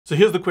So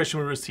here's the question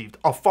we received.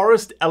 Are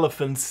forest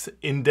elephants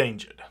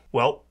endangered?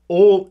 Well,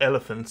 all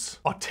elephants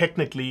are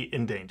technically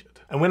endangered.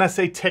 And when I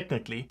say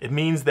technically, it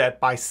means that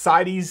by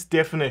CITES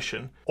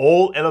definition,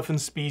 all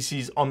elephant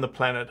species on the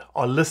planet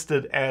are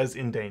listed as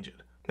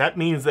endangered. That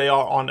means they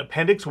are on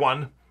Appendix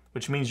 1,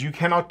 which means you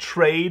cannot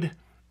trade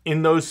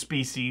in those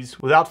species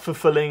without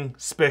fulfilling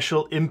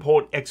special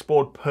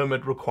import-export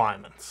permit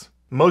requirements.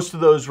 Most of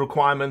those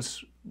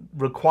requirements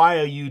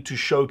require you to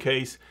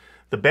showcase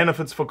the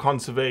benefits for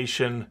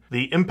conservation,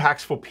 the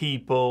impacts for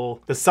people,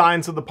 the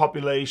science of the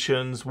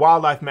populations,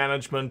 wildlife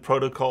management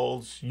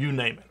protocols, you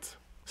name it.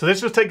 So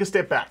let's just take a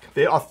step back.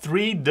 There are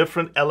 3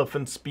 different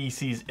elephant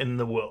species in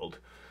the world.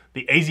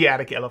 The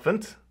Asiatic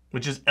elephant,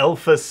 which is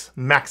Elephas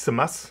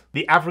maximus,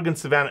 the African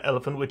Savannah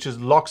elephant, which is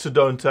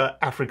Loxodonta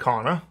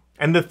africana,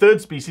 and the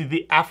 3rd species,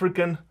 the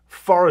African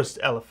forest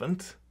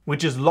elephant,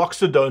 which is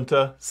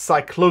Loxodonta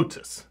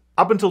cyclotis.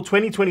 Up until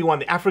 2021,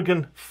 the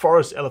African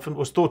forest elephant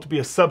was thought to be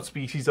a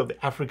subspecies of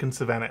the African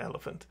Savannah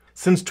elephant.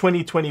 Since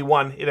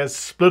 2021, it has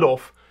split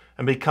off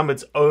and become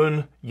its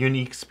own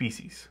unique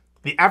species.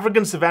 The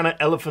African Savannah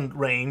elephant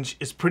range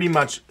is pretty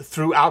much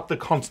throughout the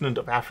continent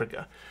of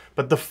Africa,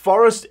 but the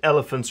forest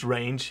elephants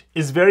range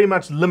is very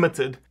much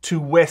limited to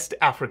West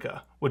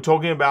Africa. We're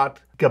talking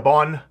about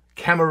Gabon,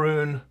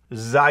 Cameroon,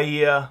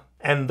 Zaire,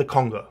 and the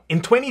Congo.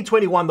 In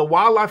 2021, the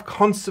Wildlife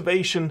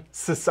Conservation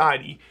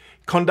Society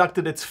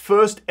conducted its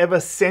first ever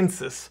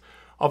census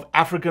of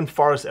African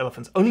forest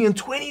elephants. Only in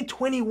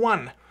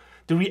 2021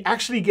 did we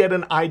actually get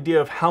an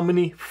idea of how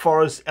many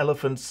forest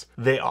elephants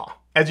there are.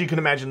 As you can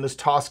imagine, this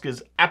task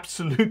is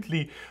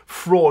absolutely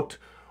fraught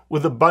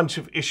with a bunch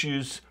of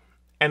issues,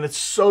 and it's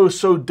so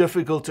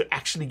difficult to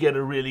actually get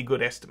a really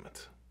good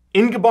estimate.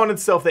 In Gabon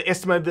itself, they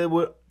estimated there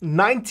were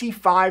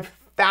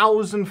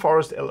 95,000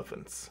 forest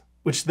elephants,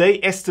 which they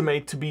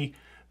estimate to be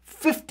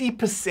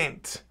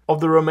 50% of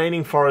the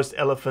remaining forest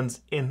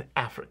elephants in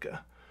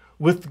Africa,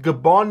 with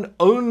Gabon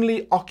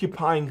only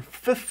occupying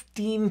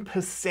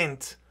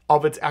 15%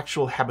 of its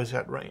actual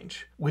habitat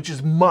range, which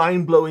is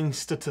mind-blowing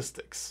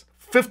statistics.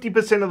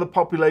 50% of the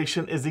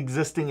population is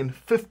existing in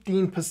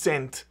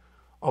 15%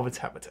 of its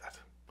habitat.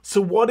 So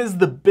what is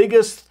the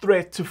biggest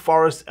threat to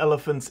forest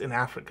elephants in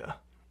Africa?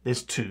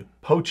 There's 2,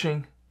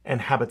 poaching and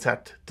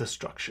habitat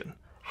destruction.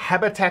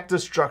 Habitat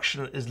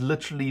destruction is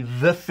literally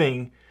the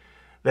thing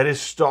that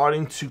is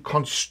starting to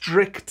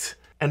constrict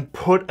and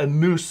put a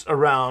noose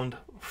around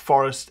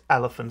forest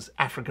elephants,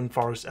 African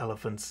forest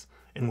elephants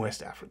in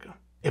West Africa.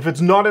 If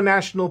it's not a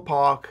national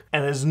park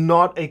and is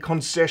not a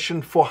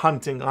concession for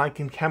hunting like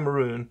in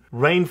Cameroon,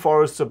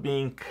 rainforests are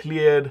being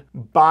cleared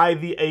by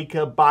the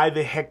acre, by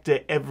the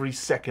hectare every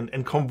second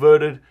and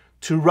converted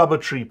to rubber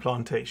tree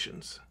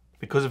plantations.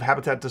 Because of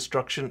habitat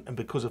destruction and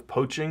because of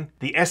poaching,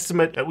 the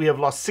estimate that we have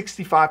lost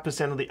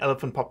 65% of the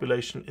elephant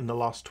population in the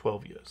last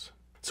 12 years.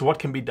 So what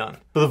can be done?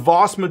 For the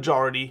vast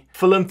majority,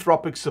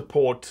 philanthropic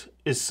support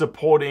is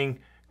supporting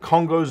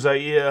Congo,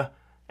 Zaire,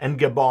 and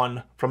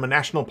Gabon from a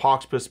national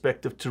parks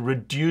perspective to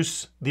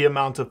reduce the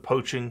amount of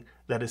poaching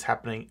that is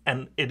happening.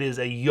 And it is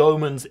a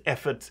yeoman's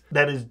effort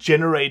that is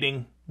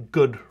generating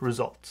good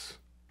results.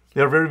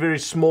 There are very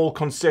small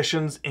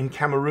concessions in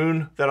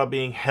Cameroon that are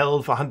being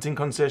held for hunting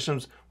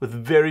concessions with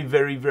very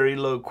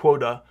low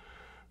quota,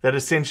 that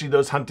essentially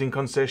those hunting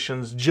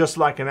concessions, just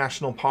like a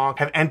national park,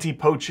 have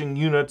anti-poaching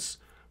units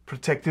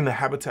protecting the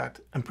habitat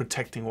and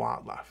protecting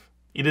wildlife.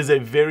 It is a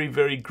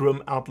very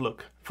grim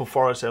outlook for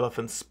forest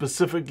elephants,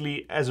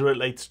 specifically as it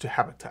relates to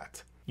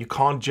habitat. You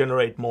can't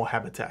generate more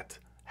habitat.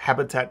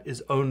 Habitat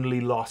is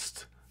only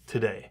lost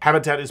today.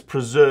 Habitat is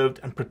preserved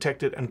and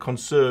protected and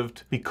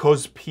conserved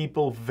because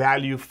people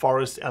value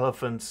forest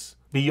elephants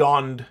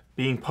beyond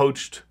being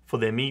poached for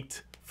their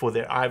meat, for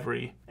their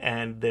ivory,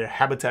 and their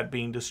habitat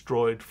being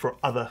destroyed for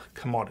other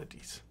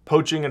commodities.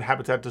 Poaching and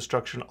habitat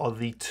destruction are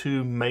the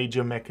 2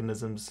 major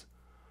mechanisms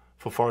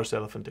for forest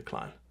elephant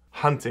decline.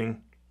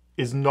 Hunting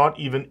is not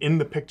even in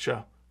the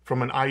picture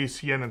from an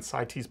IUCN and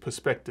CITES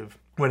perspective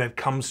when it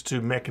comes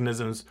to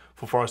mechanisms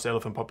for forest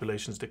elephant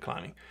populations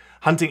declining.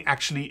 Hunting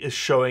actually is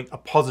showing a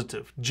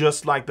positive,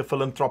 just like the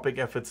philanthropic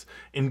efforts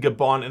in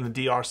Gabon and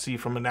the DRC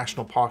from a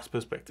national parks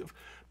perspective.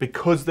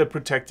 Because they're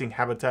protecting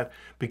habitat,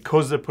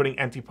 because they're putting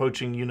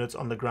anti-poaching units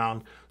on the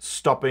ground,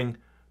 stopping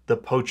the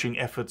poaching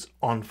efforts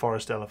on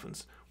forest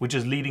elephants, which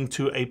is leading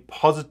to a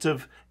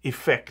positive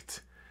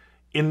effect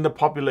in the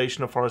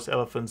population of forest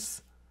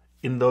elephants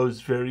in those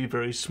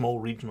very small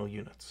regional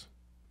units.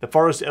 The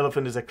forest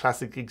elephant is a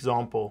classic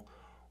example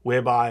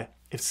whereby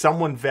if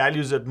someone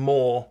values it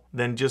more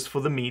than just for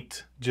the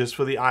meat, just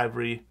for the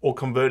ivory, or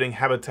converting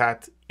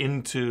habitat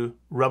into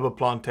rubber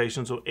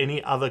plantations or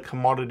any other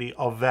commodity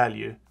of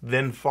value,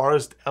 then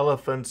forest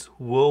elephants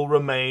will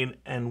remain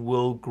and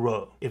will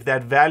grow. If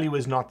that value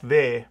is not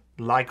there,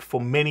 like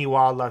for many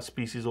wildlife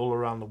species all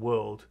around the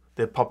world,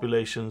 their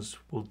populations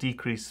will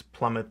decrease,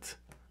 plummet,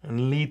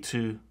 and lead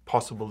to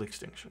possible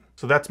extinction.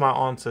 So that's my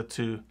answer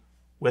to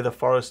whether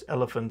forest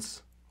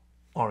elephants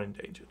are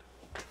endangered.